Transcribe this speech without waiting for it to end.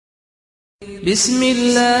بسم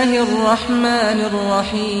الله الرحمن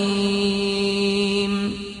الرحيم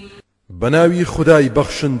بناوي خداي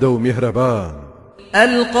بخشند و مهربان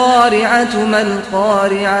القارعة ما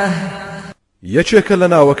القارعة یەکێکە لە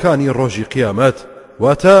ناوەکانی ڕۆژی قیامەت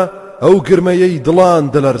واتە ئەو گرمەیەی دڵان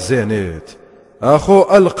دەلەرزێنێت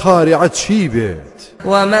ئاخۆ القارعة چی بێت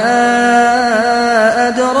وما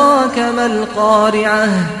أدراك ما القارعة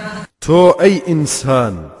تۆ ئەی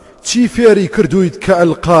ئینسان چی فێری کردوویت کە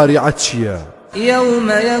القارعة چییە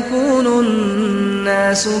يوم يكون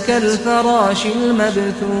الناس كالفراش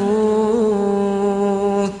المبثوث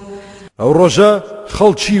ئەو ڕۆژە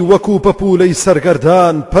خەڵکی وەکو پەپوولەی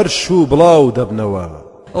سەرگەردان پەرش و بڵاو دەبنەوە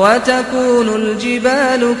وتكون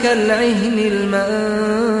الجبال كالعهن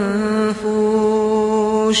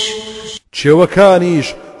المنفوش چێوەکانیش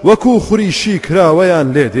وەکو خوریشی کراوەیان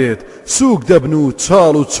لێ دێت سووک دەبن و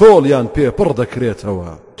چاڵ و چۆڵیان پێپڕ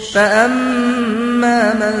دەکرێتەوە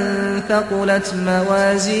فأما من ثقلت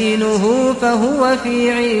موازينه فهو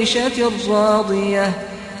في عيشة راضية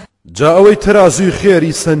جا ئەوەی تەرازوی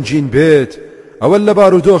خێری سەنجین بێت ئەوە لە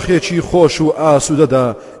بارودۆخێکی خۆش و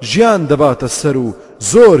ئاسوودەدا ژیان دەباتە سەر و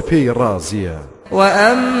زۆر پێی ڕازیە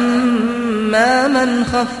وأما من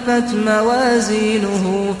خفت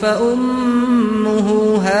موازينه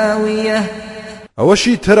فأمه هاوية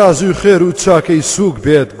ئەوەشی تەرازوی خێر و چاکەی سووک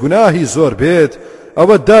بێت گوناهی زۆر بێت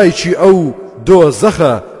ئەوە دایکی ئەو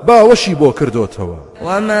دۆزەخە باوەشی بۆ کردوتەوە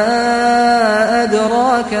وما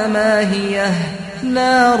أدراك ما هي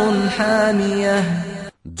نار حامية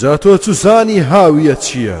جا تۆ چوزانی هاویە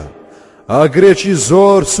چییە ئاگرێکی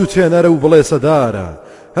زۆر سوتێنەرە و بڵێسەدارە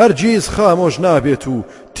هەرگیز خامۆش نابێت و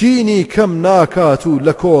تینی کەم ناکات و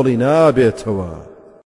لە کۆڵی نابێتەوە